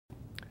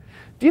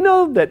Do you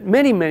know that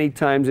many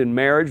times in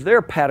marriage there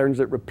are patterns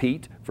that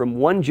repeat from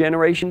one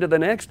generation to the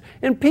next?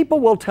 And people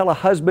will tell a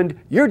husband,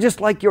 "You're just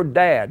like your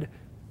dad."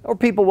 Or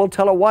people will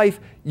tell a wife,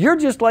 "You're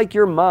just like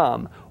your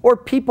mom." Or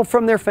people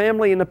from their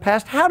family in the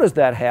past. How does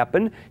that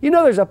happen? You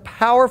know, there's a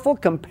powerful,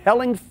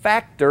 compelling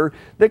factor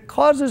that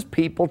causes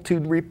people to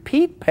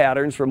repeat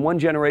patterns from one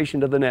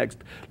generation to the next.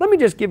 Let me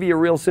just give you a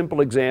real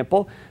simple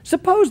example.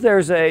 Suppose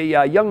there's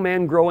a young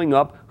man growing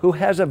up who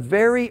has a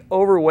very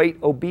overweight,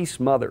 obese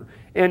mother.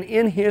 And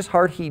in his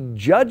heart, he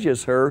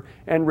judges her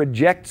and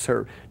rejects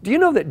her. Do you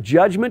know that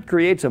judgment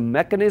creates a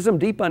mechanism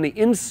deep on the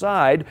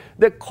inside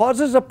that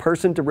causes a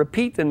person to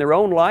repeat in their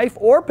own life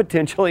or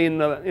potentially in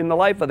the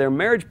life of their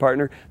marriage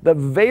partner the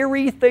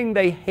very thing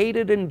they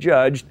hated and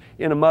judged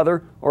in a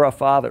mother or a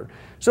father?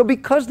 So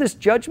because this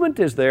judgment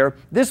is there,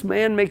 this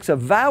man makes a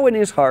vow in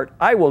his heart,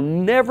 "I will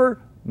never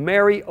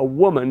marry a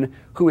woman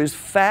who is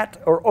fat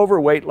or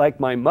overweight like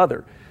my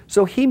mother."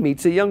 So he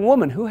meets a young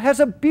woman who has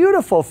a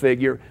beautiful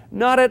figure,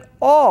 not at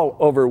all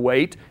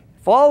overweight,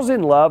 falls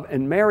in love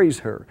and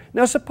marries her.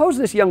 Now suppose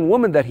this young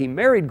woman that he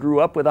married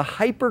grew up with a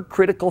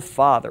hypercritical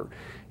father.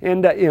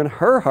 And in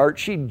her heart,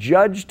 she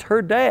judged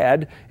her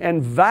dad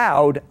and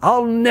vowed,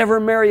 "I'll never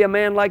marry a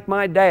man like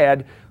my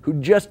dad who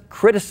just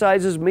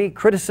criticizes me,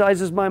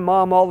 criticizes my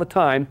mom all the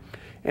time."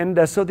 And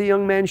so the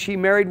young man she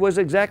married was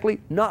exactly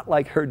not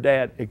like her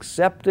dad,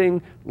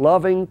 accepting,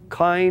 loving,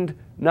 kind,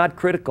 not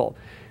critical.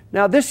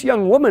 Now this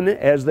young woman,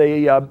 as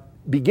they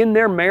begin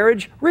their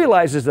marriage,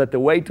 realizes that the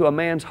way to a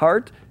man's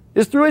heart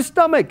is through his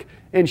stomach.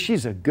 And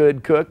she's a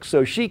good cook,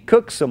 so she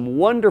cooks some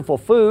wonderful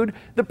food.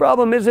 The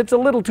problem is it's a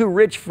little too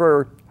rich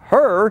for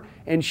her,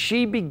 and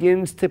she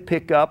begins to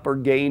pick up or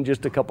gain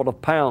just a couple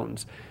of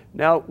pounds.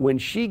 Now, when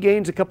she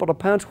gains a couple of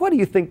pounds, what do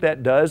you think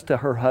that does to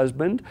her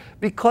husband?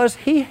 Because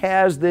he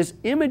has this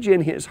image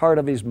in his heart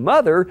of his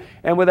mother,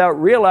 and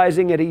without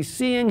realizing it, he's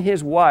seeing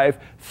his wife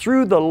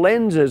through the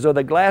lenses or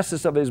the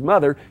glasses of his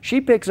mother.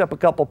 She picks up a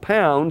couple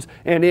pounds,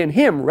 and in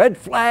him, red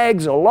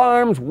flags,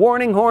 alarms,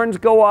 warning horns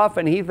go off,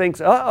 and he thinks,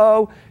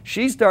 uh-oh,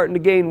 she's starting to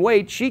gain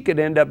weight. She could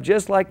end up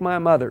just like my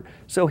mother.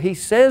 So he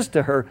says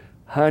to her,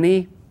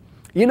 "Honey,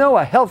 you know,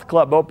 a health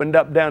club opened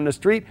up down the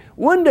street.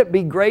 Wouldn't it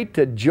be great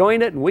to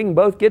join it and we can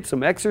both get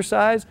some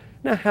exercise?"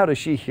 Now, how does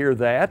she hear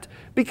that?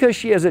 Because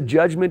she has a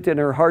judgment in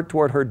her heart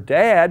toward her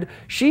dad.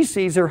 She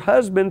sees her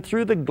husband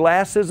through the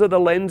glasses or the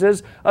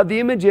lenses of the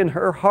image in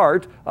her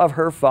heart of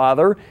her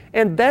father,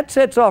 and that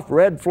sets off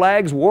red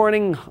flags,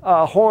 warning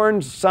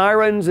horns,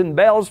 sirens, and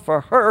bells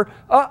for her.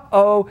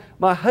 Uh-oh,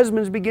 my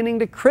husband's beginning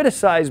to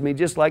criticize me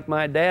just like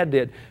my dad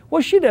did.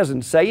 Well, she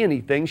doesn't say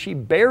anything. She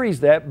buries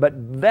that,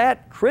 but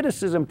that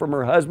criticism from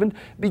her husband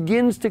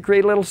begins to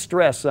create a little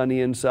stress on the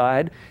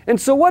inside.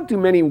 And so what do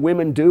many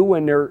women do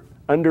when they're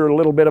under a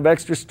little bit of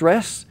extra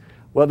stress?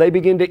 Well, they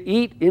begin to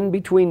eat in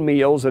between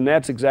meals, and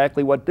that's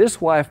exactly what this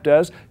wife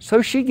does,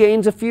 so she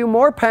gains a few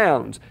more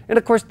pounds. And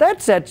of course,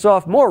 that sets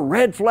off more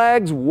red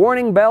flags,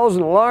 warning bells,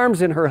 and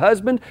alarms in her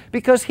husband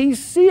because he's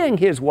seeing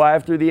his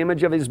wife through the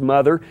image of his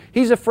mother.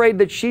 He's afraid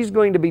that she's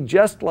going to be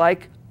just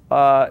like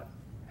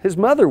his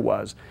mother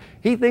was.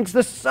 He thinks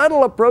the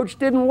subtle approach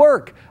didn't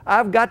work.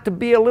 I've got to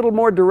be a little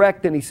more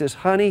direct, and he says,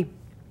 "Honey,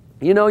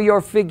 you know,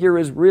 your figure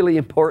is really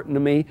important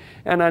to me,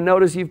 and I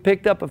notice you've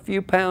picked up a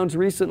few pounds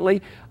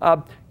recently.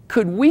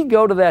 Could we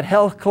go to that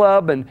health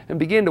club and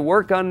begin to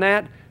work on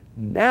that?"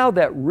 Now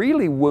that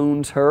really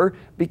wounds her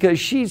because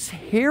she's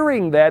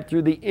hearing that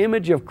through the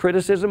image of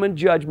criticism and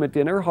judgment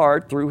in her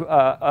heart through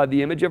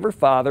the image of her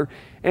father.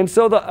 And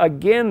so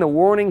again, the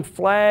warning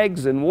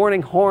flags and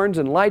warning horns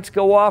and lights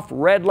go off,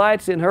 red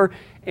lights in her,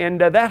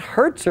 and that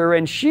hurts her,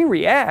 and she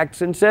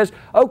reacts and says,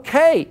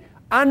 "Okay,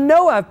 I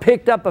know I've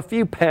picked up a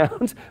few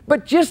pounds,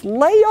 but just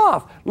lay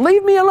off.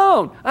 Leave me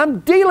alone. I'm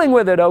dealing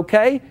with it,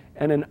 okay?"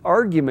 And an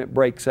argument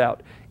breaks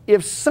out.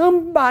 If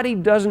somebody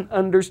doesn't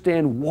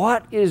understand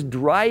what is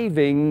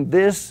driving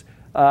this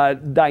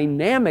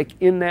dynamic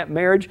in that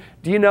marriage,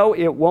 do you know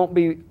it won't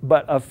be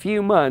but a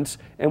few months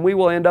and we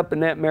will end up in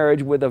that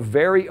marriage with a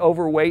very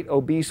overweight,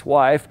 obese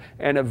wife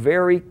and a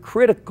very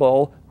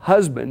critical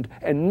husband,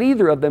 and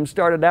neither of them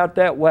started out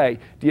that way.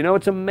 Do you know,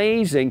 it's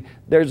amazing.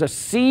 There's a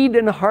seed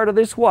in the heart of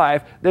this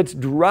wife that's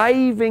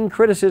driving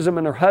criticism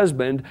in her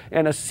husband,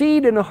 and a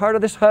seed in the heart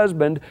of this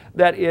husband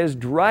that is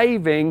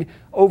driving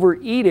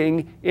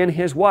overeating in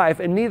his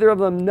wife, and neither of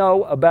them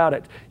know about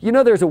it. You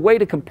know, there's a way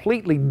to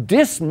completely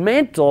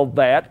dismantle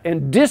that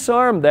and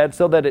disarm that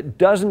so that it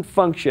doesn't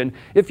function.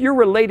 If you're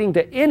relating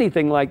to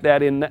anything like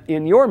that in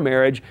your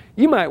marriage,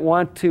 you might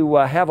want to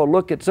have a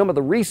look at some of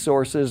the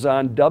resources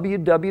on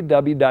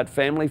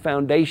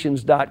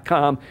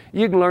www.familyfoundations.com.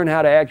 You can learn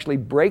how to actually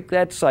break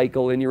that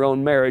cycle in your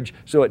own marriage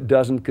so it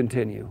doesn't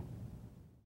continue.